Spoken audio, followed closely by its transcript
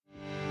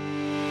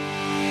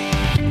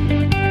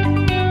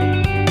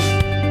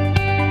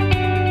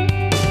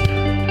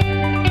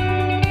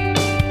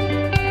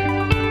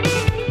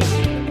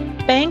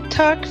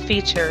Talk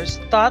features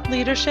thought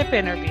leadership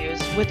interviews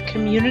with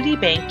community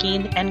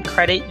banking and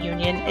credit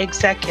union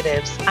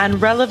executives on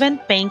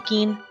relevant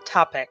banking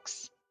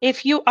topics.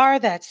 If you are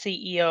that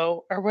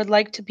CEO or would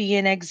like to be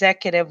an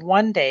executive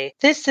one day,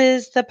 this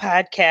is the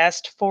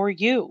podcast for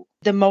you.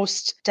 The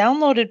most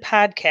downloaded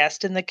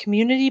podcast in the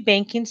community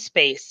banking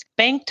space,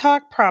 Bank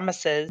Talk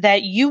promises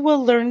that you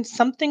will learn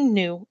something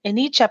new in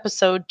each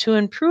episode to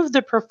improve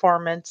the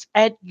performance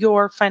at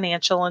your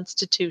financial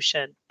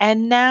institution.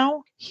 And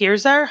now,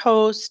 here's our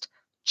host,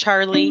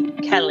 Charlie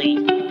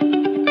Kelly.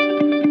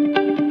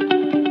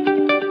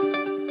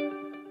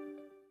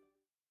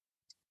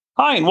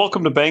 Hi, and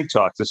welcome to Bank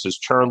Talk. This is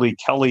Charlie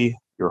Kelly,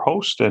 your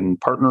host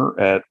and partner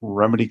at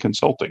Remedy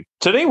Consulting.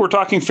 Today, we're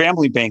talking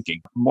family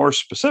banking. More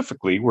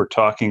specifically, we're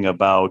talking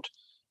about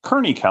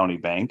Kearney County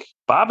Bank.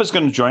 Bob is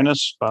going to join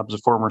us. Bob's a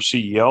former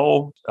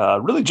CEO,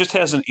 really just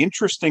has an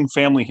interesting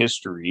family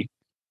history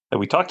that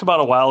we talked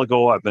about a while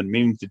ago. I've been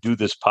meaning to do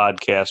this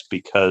podcast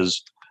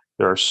because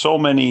there are so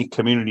many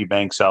community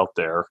banks out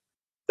there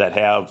that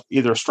have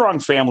either a strong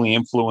family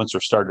influence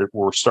or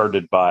were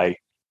started by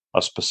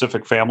a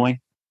specific family.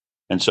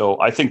 And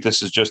so I think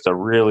this is just a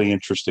really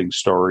interesting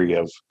story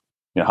of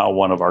how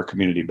one of our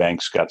community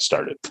banks got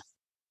started.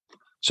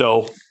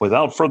 So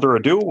without further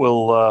ado,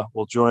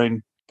 we'll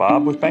join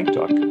Bob with Bank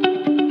Talk.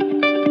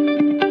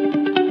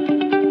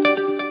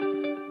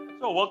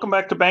 So welcome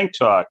back to Bank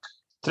Talk.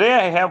 Today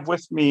I have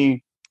with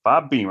me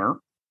Bob Beamer.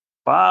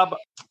 Bob,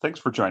 thanks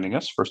for joining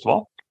us, first of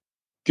all.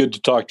 Good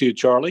to talk to you,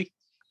 Charlie.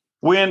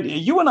 When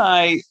you and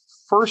I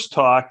first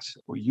talked,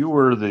 you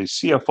were the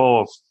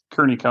CFO of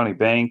Kearney County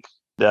Bank.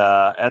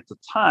 At the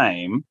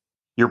time,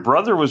 your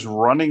brother was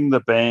running the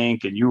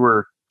bank and you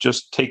were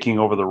just taking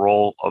over the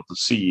role of the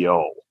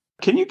CEO.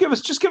 Can you give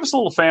us a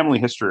little family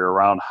history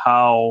around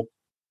how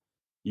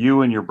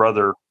you and your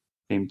brother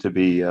came to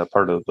be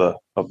part of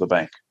the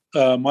bank?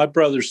 My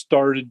brother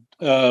started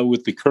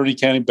with the Kearney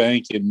County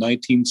Bank in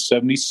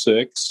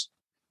 1976.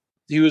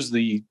 He was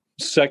the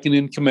second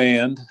in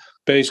command,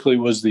 basically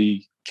was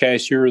the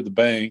cashier of the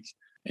bank.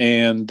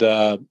 And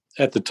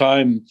at the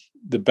time,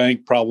 the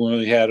bank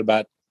probably had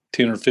about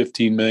 $10 or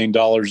 $15 million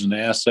in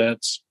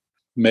assets,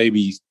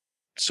 maybe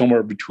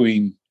somewhere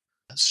between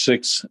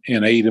 6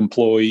 and 8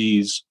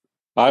 employees.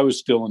 I was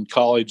still in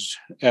college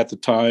at the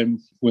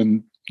time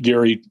when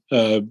Gary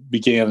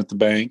began at the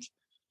bank.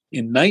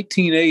 In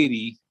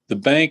 1980, the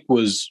bank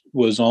was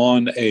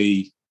on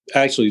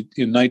actually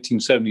in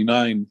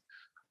 1979,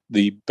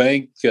 the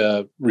bank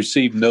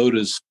received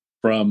notice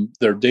from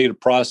their data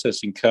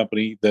processing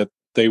company that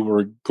they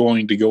were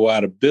going to go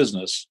out of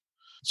business.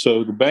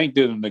 So the bank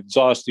did an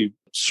exhaustive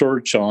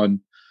search on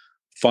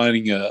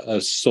finding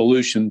a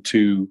solution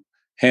to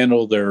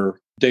handle their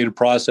data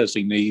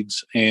processing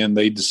needs, and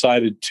they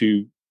decided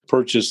to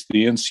purchase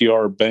the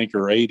NCR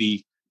Banker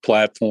 80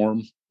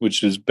 platform,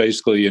 which is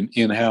basically an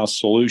in-house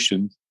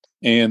solution.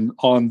 And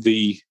on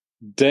the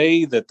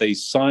day that they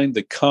signed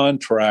the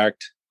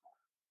contract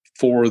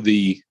for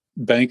the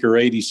Banker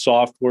 80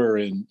 software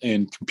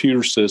and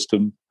computer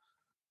system,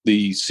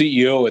 the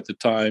CEO at the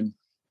time,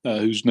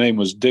 whose name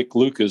was Dick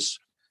Lucas,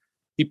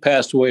 he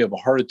passed away of a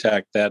heart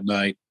attack that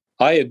night.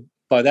 By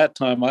that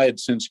time, I had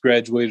since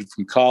graduated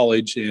from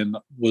college and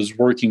was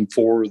working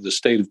for the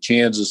state of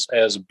Kansas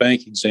as a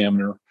bank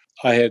examiner.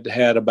 I had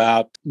had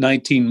about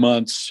 19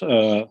 months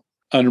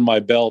under my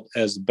belt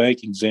as the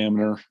bank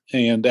examiner.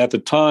 And at the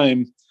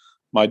time,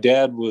 my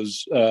dad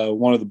was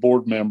one of the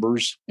board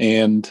members.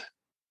 And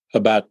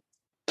about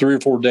 3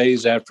 or 4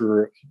 days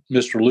after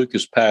Mr.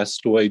 Lucas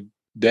passed away,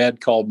 Dad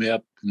called me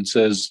up and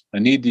says, I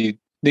need to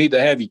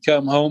have you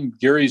come home.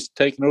 Gary's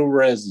taken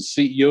over as the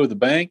CEO of the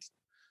bank,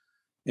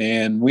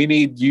 and we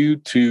need you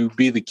to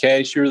be the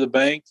cashier of the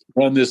bank,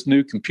 run this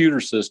new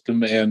computer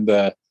system. And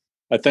I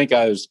think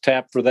I was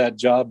tapped for that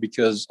job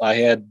because I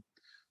had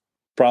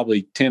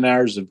probably 10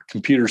 hours of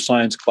computer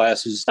science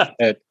classes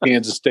at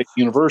Kansas State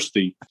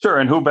University. Sure,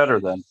 and who better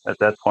than at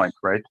that point,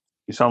 right?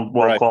 You sound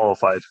well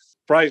qualified.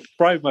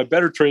 Probably my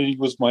better training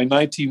was my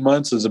 19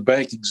 months as a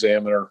bank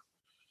examiner.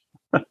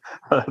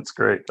 That's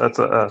great.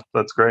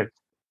 That's great.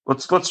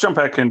 Let's jump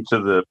back into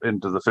the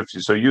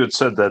 50s. So you had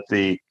said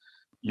that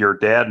your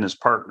dad and his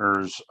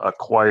partners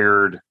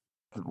acquired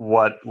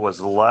what was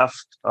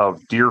left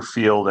of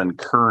Deerfield and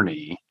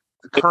Kearney.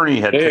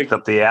 Kearney had picked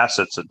up the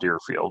assets at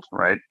Deerfield,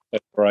 right?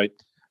 That's right.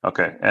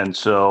 Okay. And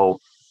so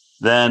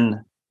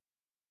then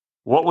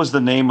what was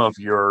the name of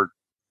your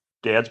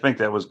dad's bank?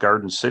 That was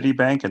Garden City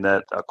Bank, and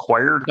that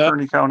acquired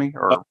Kearney County?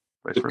 Or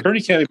the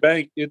Kearney County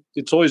Bank,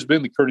 it's always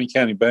been the Kearney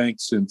County Bank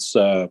since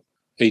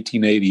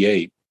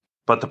 1888.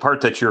 But the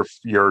part that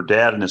your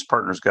dad and his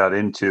partners got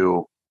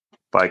into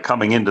by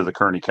coming into the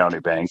Kearney County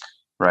Bank,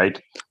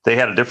 right? They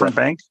had a different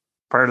bank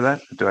prior to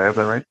that? Do I have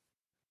that right?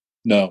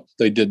 No,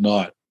 they did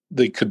not.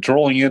 The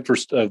controlling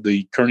interest of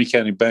the Kearney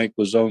County Bank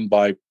was owned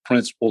by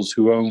principals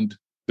who owned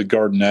the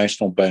Garden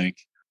National Bank.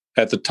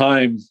 At the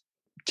time,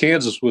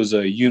 Kansas was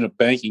a unit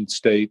banking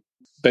state.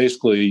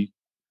 Basically,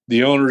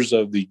 the owners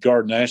of the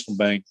Garden National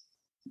Bank,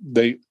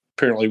 they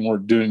apparently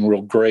weren't doing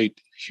real great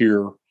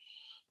here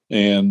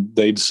and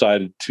they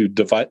decided to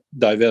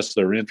divest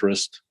their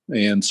interest.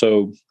 And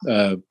so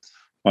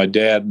my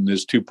dad and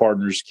his two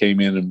partners came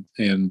in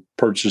and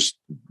purchased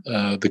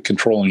the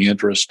controlling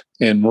interest.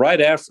 And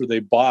right after they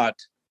bought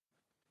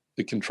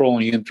the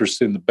controlling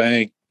interest in the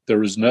bank, there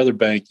was another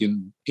bank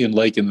in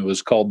Lakin that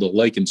was called the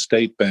Lakin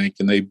State Bank,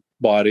 and they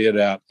bought it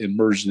out and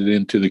merged it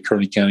into the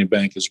Kearney County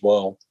Bank as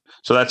well.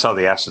 So that's how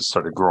the assets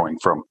started growing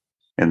from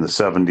in the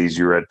 70s.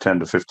 You were at 10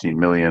 to 15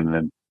 million,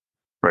 and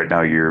right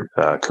now your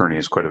Kearney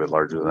is quite a bit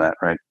larger than that,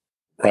 right?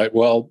 Right.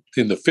 Well,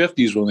 in the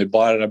 50s when they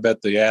bought it, I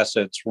bet the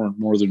assets weren't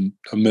more than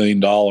 $1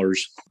 million.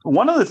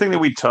 One other thing that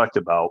we talked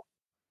about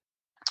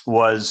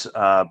was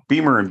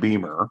Beamer and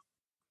Beamer.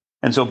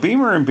 And so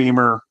Beamer and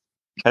Beamer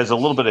has a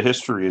little bit of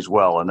history as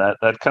well. And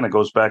that kind of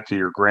goes back to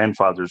your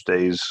grandfather's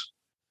days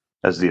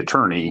as the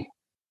attorney.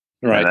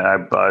 Right.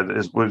 And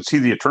was he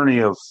the attorney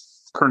of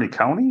Kearney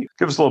County?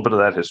 Give us a little bit of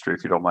that history,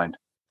 if you don't mind.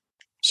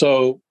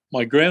 So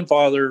my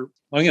grandfather,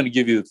 I'm going to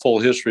give you the full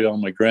history on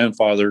my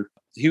grandfather.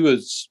 He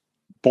was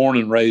born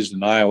and raised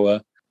in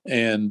Iowa,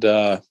 and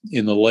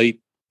in the late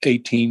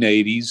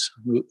 1880s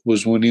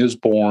was when he was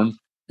born.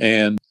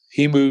 And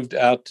he moved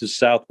out to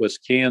southwest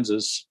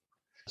Kansas,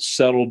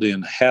 settled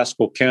in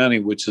Haskell County,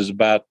 which is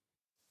about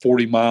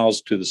 40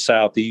 miles to the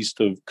southeast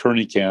of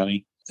Kearney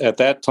County. At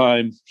that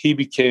time, he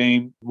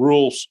became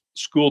rural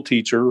school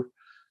teacher,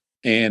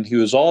 and he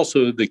was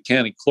also the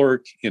county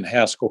clerk in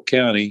Haskell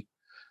County.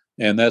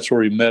 And that's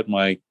where he met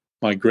my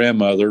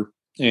grandmother,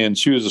 and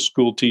she was a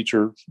school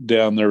teacher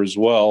down there as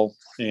well.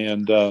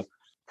 And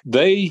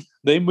they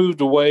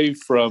moved away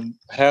from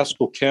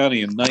Haskell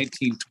County in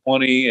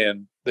 1920,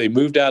 and they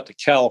moved out to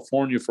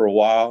California for a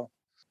while.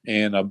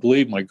 And I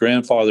believe my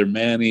grandfather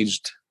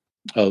managed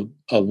a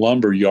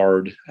lumber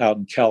yard out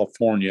in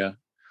California.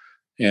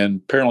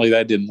 And apparently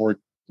that didn't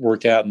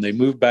work out, and they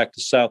moved back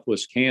to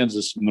southwest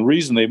Kansas. And the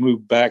reason they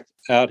moved back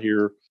out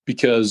here,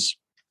 because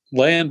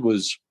land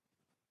was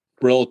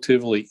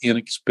relatively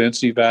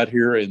inexpensive out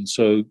here. And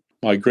so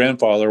my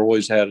grandfather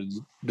always had a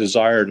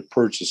desire to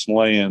purchase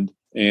land.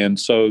 And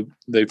so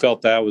they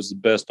felt that was the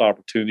best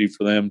opportunity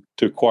for them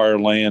to acquire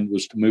land,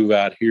 was to move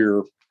out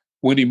here.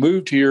 When he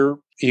moved here,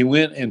 he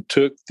went and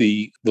took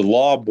the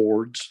law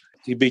boards.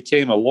 He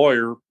became a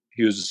lawyer.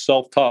 He was a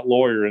self-taught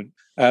lawyer. And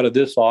out of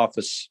this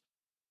office,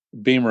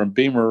 Beamer and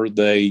Beamer,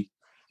 they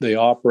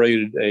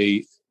operated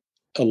a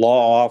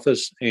law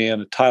office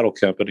and a title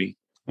company.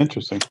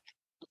 Interesting.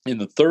 In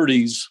the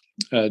 30s,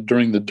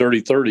 during the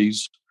dirty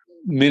 30s,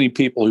 many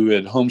people who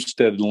had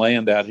homesteaded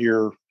land out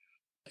here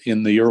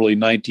in the early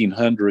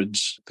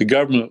 1900s, the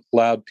government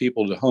allowed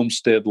people to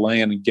homestead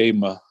land and gave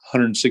them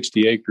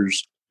 160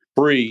 acres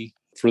free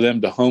for them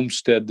to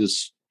homestead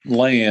this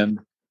land.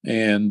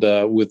 And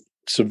with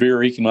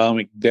severe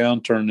economic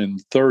downturn in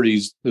the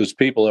 30s, those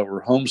people that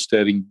were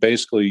homesteading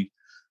basically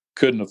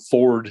couldn't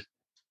afford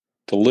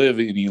to live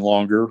any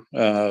longer.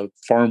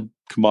 Farm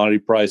commodity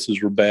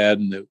prices were bad,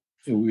 and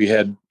we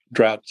had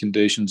drought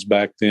conditions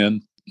back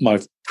then. My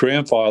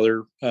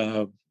grandfather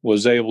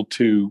was able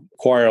to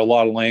acquire a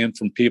lot of land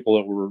from people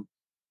that were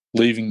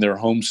leaving their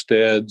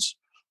homesteads,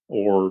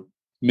 or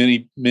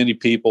many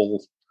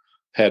people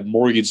had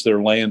mortgaged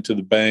their land to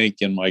the bank,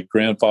 and my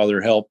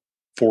grandfather helped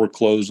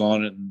foreclose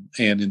on it.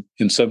 And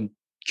in some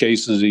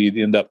cases, he'd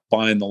end up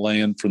buying the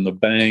land from the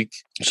bank.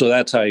 So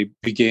that's how he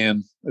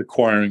began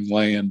acquiring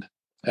land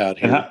out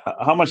here. And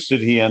how much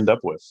did he end up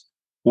with?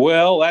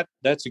 Well,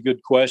 that's a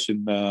good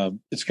question.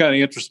 It's kind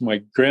of interesting.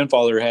 My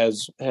grandfather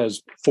has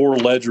 4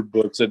 ledger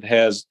books that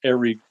has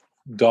every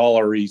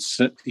dollar he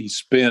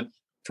spent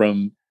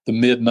from the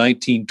mid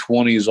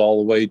 1920s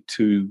all the way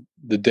to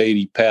the date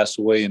he passed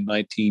away in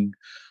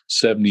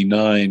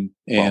 1979.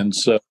 And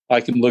so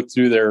I can look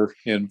through there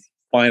and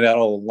find out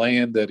all the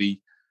land that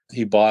he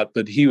bought,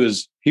 but he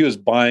was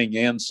buying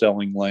and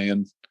selling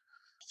land.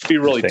 It'd be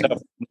really tough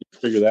to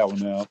figure that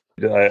one out.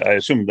 I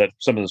assume that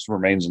some of this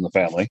remains in the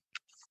family.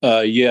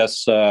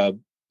 Yes,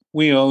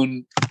 we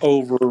own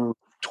over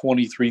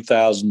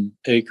 23,000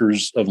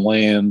 acres of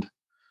land,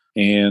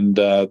 and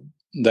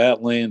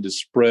that land is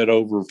spread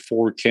over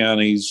 4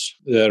 counties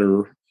that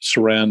are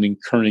surrounding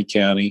Kearney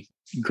County: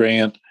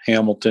 Grant,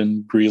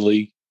 Hamilton,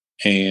 Greeley,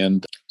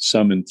 and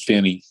some in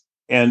Finney.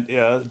 And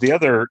the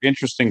other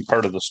interesting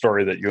part of the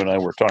story that you and I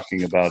were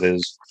talking about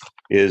is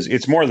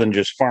it's more than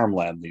just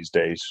farmland these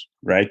days,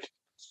 right?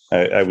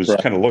 I was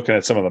kind of looking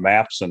at some of the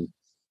maps, and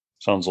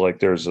sounds like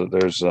there's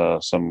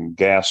some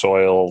gas,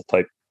 oil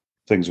type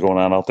things going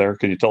on out there.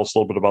 Can you tell us a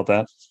little bit about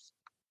that?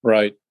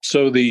 Right.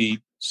 So the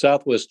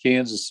Southwest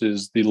Kansas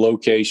is the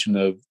location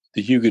of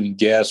the Hugoton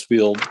gas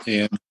field,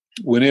 and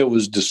when it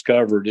was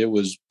discovered, it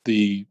was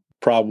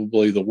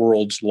probably the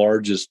world's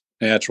largest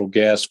natural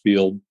gas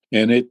field,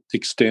 and it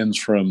extends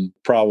from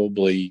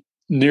probably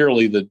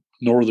nearly the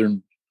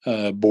northern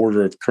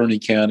border of Kearney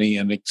County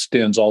and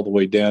extends all the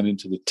way down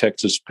into the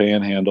Texas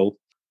Panhandle.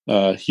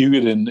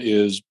 Hugoton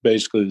is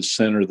basically the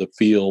center of the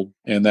field,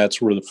 and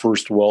that's where the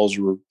first wells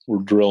were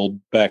drilled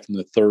back in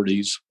the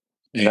 30s.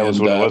 And that was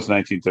when it was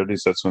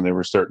 1930s. That's when they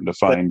were starting to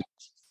find.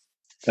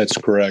 That's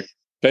correct.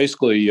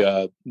 Basically,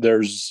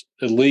 there's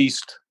at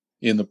least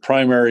in the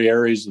primary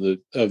areas of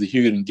the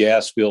Hugoton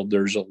gas field,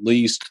 there's at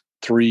least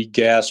 3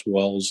 gas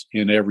wells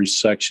in every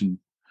section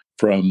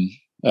from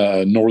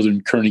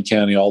northern Kearney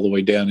County all the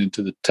way down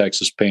into the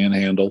Texas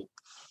Panhandle.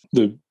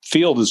 The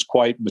field is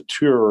quite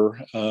mature.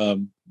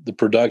 The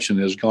production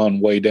has gone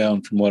way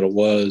down from what it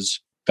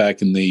was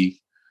back in the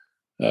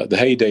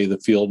heyday of the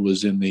field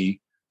was in the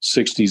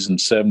 60s and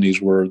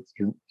 70s, where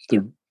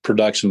the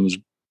production was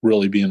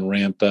really being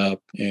ramped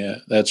up.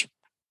 And that's,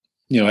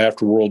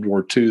 after World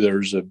War II,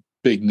 there's a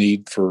big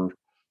need for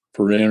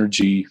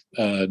energy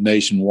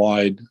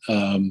nationwide.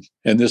 And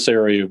this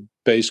area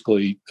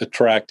basically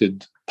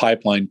attracted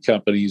pipeline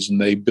companies,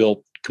 and they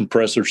built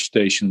compressor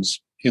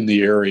stations in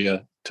the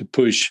area to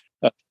push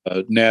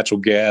natural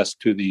gas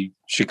to the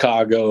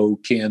Chicago,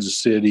 Kansas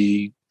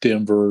City,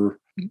 Denver,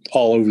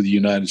 all over the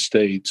United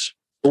States.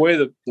 The way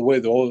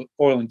the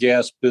oil and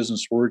gas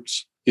business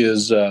works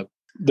is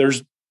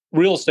there's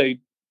real estate,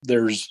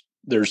 there's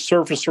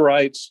surface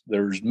rights,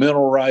 there's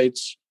mineral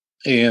rights,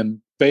 and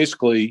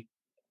basically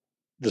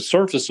the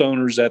surface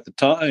owners at the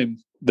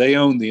time, they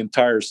own the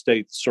entire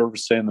state, the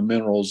surface and the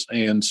minerals.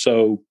 And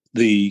so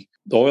the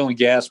oil and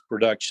gas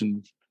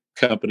production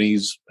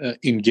companies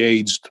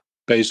engaged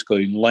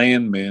basically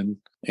landmen,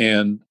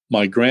 and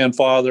my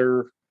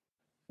grandfather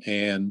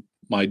and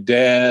my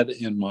dad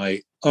and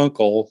my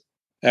uncle,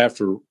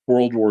 after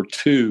World War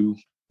II,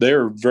 they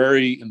were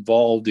very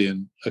involved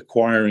in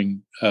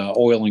acquiring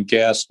oil and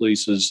gas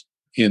leases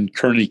in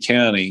Kearney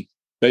County.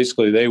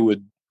 Basically, they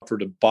would offer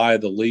to buy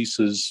the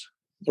leases,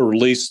 or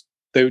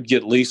they would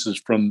get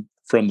leases from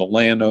the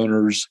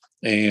landowners,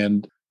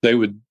 and they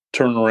would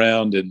turn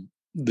around and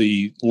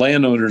the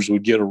landowners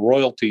would get a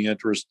royalty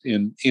interest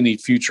in any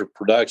future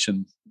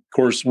production. Of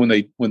course, when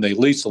they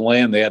leased the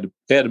land, they had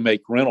to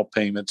make rental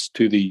payments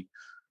to the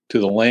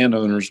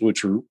landowners,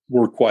 which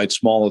were quite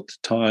small at the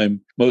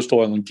time. Most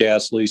oil and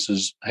gas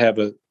leases have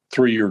a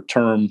 3-year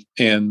term,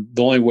 and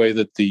the only way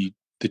that the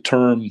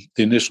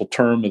initial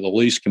term of the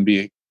lease can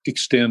be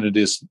extended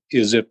is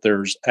if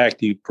there's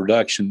active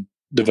production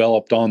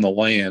developed on the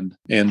land.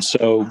 And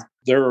so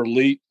there are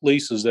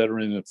leases that are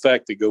in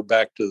effect that go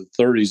back to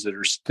the 30s that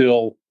are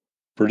still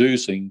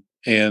producing.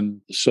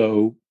 And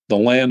so the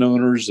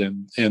landowners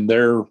and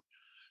the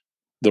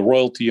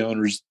royalty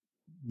owners,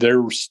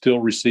 they're still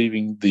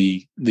receiving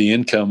the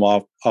income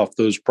off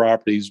those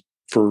properties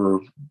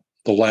for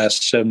the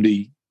last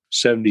 70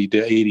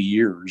 to 80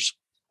 years.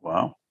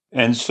 Wow.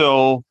 And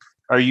so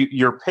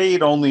you're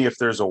paid only if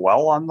there's a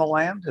well on the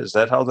land? Is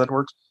that how that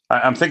works?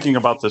 I'm thinking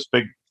about this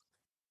big,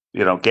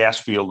 gas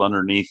field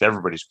underneath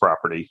everybody's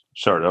property,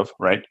 sort of,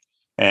 right?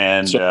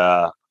 And,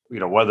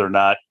 whether or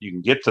not you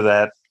can get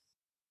to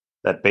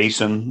that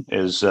basin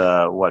is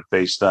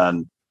based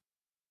on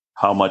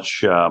how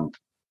much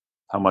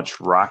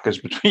rock is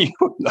between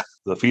you and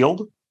the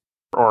field,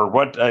 or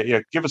what?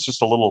 Give us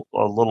just a little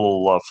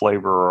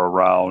flavor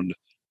around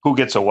who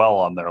gets a well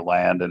on their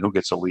land and who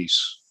gets a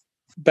lease.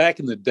 Back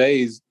in the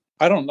days,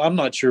 I'm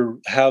not sure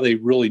how they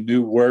really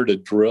knew where to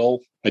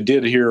drill. I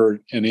did hear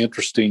an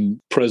interesting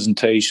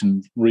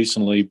presentation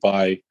recently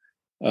by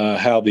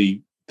how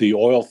the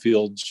oil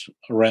fields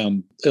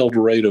around El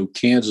Dorado,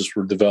 Kansas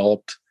were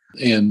developed.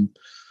 And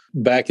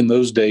back in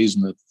those days,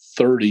 in the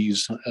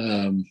 30s,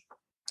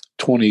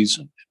 20s,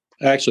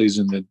 actually is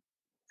in the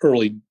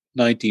early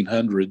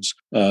 1900s,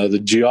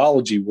 the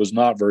geology was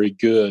not very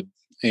good.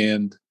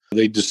 And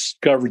they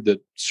discovered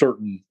that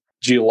certain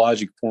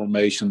geologic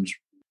formations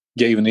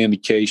gave an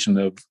indication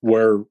of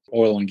where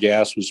oil and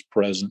gas was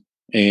present.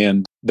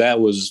 And that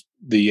was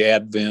the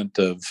advent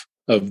of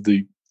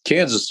the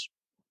Kansas,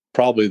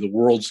 probably the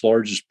world's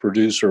largest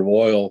producer of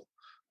oil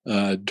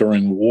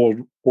during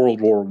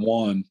World War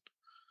I.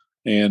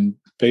 And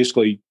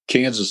basically,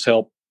 Kansas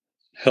helped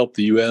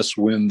the U.S.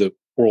 win the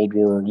World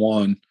War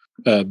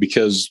I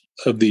because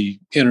of the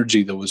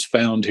energy that was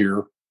found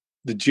here.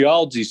 The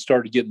geology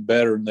started getting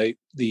better, and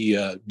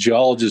the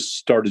geologists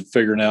started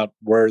figuring out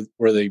where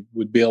they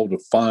would be able to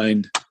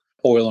find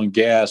oil and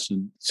gas.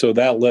 And so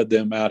that led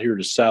them out here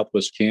to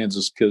Southwest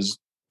Kansas, because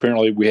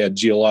apparently we had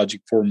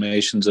geologic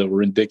formations that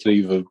were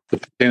indicative of the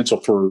potential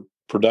for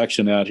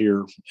production out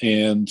here.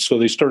 And so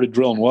they started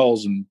drilling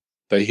wells, and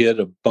they hit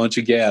a bunch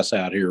of gas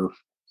out here.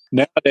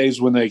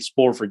 Nowadays, when they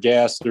explore for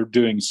gas, they're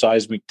doing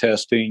seismic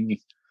testing.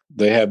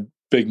 They have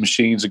big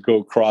machines that go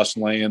across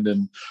land,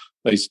 and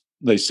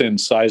they send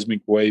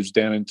seismic waves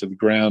down into the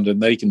ground,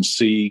 and they can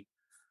see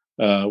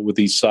with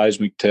these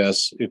seismic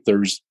tests if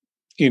there's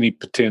any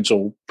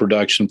potential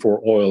production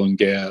for oil and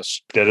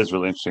gas. That is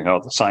really interesting how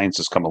the science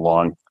has come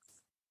along.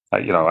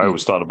 I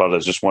always thought about it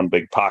as just one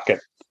big pocket.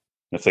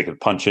 If they could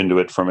punch into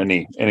it from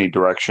any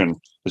direction,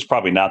 it's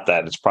probably not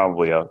that. It's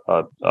probably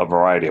a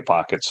variety of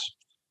pockets.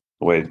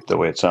 The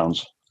way it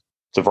sounds,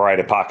 it's a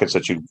variety of pockets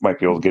that you might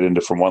be able to get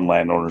into from one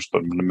landowner's,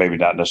 but maybe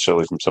not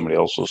necessarily from somebody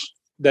else's.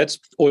 That's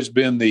always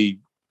been the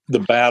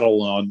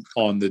battle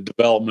on the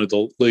development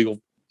of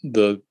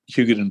the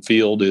Hugoton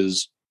field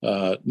is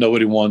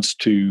nobody wants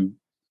to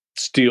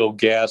steal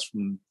gas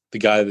from the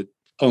guy that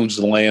owns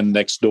the land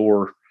next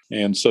door.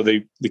 And so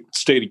the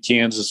state of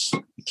Kansas,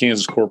 the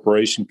Kansas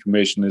Corporation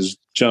Commission has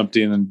jumped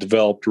in and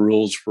developed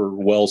rules for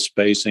well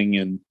spacing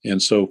and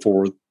so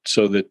forth,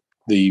 so that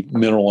the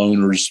mineral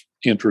owners'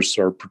 interests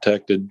are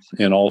protected,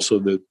 and also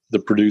the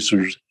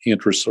producers'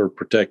 interests are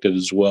protected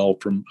as well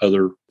from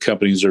other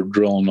companies that are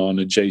drilling on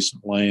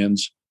adjacent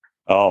lands.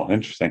 Oh,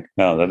 interesting.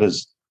 No, it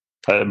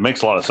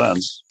makes a lot of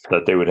sense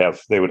that they would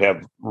have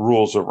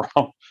rules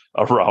around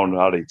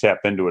how they tap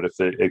into it if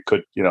it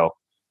could,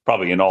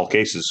 probably in all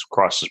cases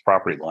crosses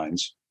property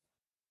lines.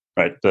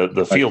 Right.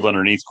 The field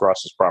underneath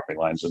crosses property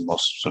lines in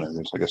most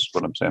scenarios, I guess is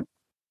what I'm saying.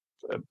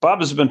 Bob,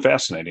 this has been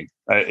fascinating.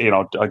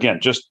 Again,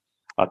 just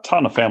a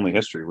ton of family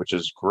history, which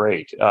is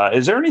great.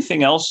 Is there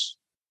anything else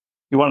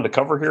you wanted to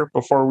cover here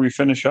before we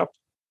finish up?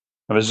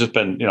 I mean, it's just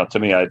been, to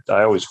me, I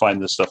always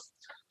find this stuff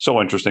so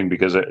interesting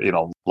because,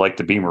 like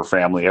the Beamer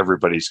family,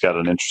 everybody's got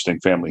an interesting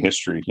family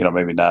history,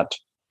 maybe not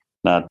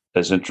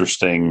as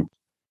interesting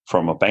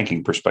from a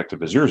banking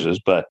perspective as yours is,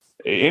 but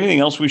anything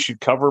else we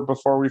should cover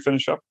before we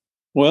finish up?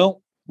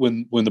 Well,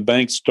 when the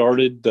bank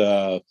started,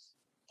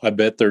 I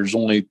bet there's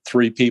only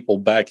 3 people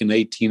back in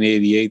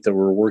 1888 that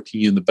were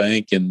working in the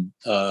bank. And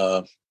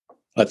I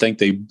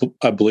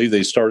believe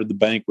they started the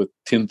bank with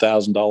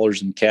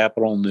 $10,000 in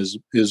capital, and is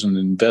an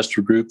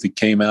investor group that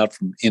came out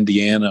from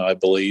Indiana, I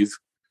believe.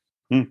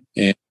 And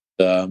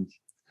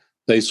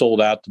they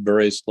sold out to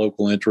various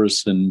local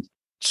interests. And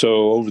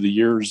so over the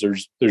years,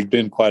 there's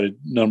been quite a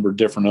number of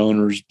different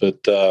owners.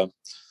 But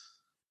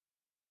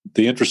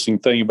the interesting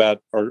thing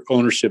about our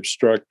ownership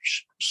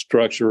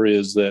structure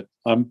is that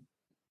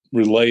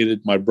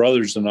my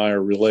brothers and I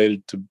are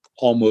related to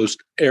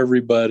almost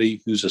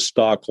everybody who's a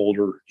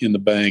stockholder in the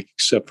bank,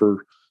 except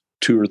for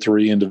 2 or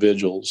 3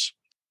 individuals.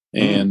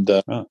 And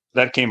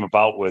that came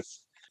about with,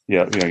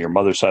 your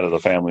mother's side of the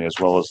family as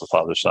well as the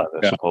father's side,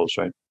 I suppose,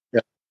 right?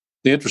 Yeah.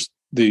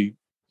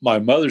 My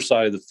mother's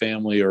side of the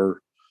family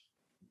are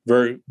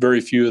very,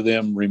 very few of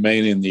them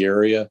remain in the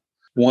area.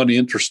 One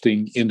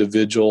interesting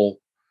individual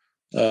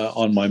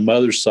on my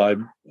mother's side,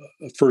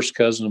 a first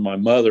cousin of my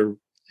mother,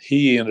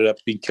 he ended up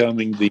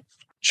becoming the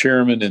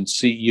chairman and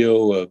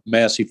CEO of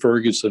Massey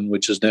Ferguson,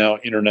 which is now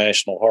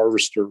International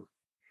Harvester.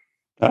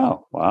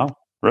 Oh, wow.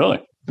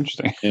 Really?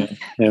 Interesting.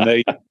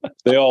 And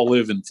they all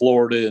live in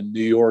Florida and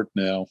New York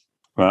now.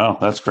 Wow,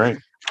 that's great.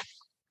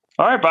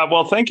 All right, Bob.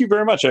 Well, thank you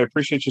very much. I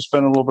appreciate you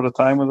spending a little bit of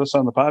time with us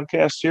on the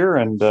podcast here.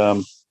 And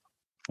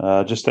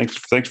just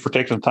thanks for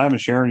taking the time and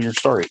sharing your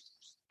story.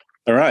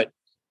 All right.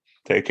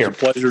 Take care.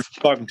 It's a pleasure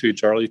talking to you,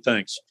 Charlie.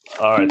 Thanks.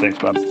 All right. Thanks,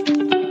 Bob.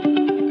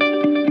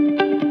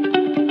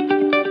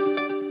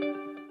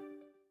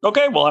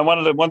 Okay, well, I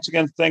wanted to once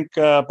again thank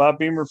Bob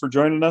Beamer for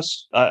joining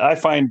us. I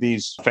find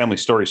these family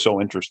stories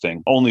so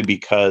interesting only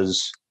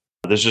because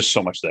there's just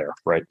so much there,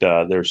 right?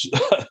 There's,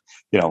 I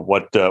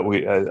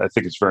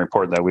think it's very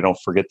important that we don't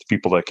forget the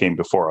people that came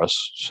before us.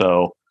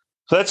 So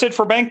that's it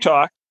for Bank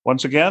Talk.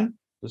 Once again,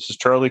 this is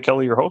Charlie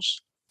Kelly, your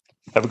host.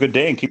 Have a good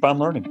day and keep on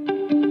learning.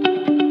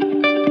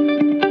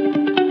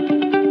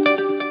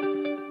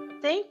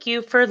 Thank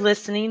you for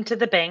listening to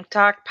the Bank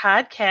Talk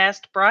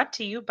podcast brought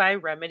to you by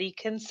Remedy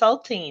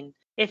Consulting.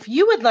 If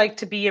you would like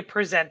to be a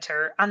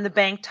presenter on the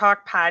Bank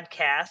Talk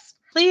podcast,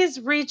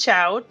 please reach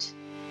out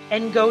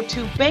and go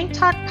to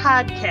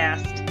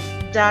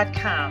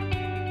banktalkpodcast.com.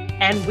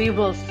 And we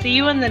will see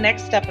you in the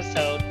next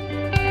episode.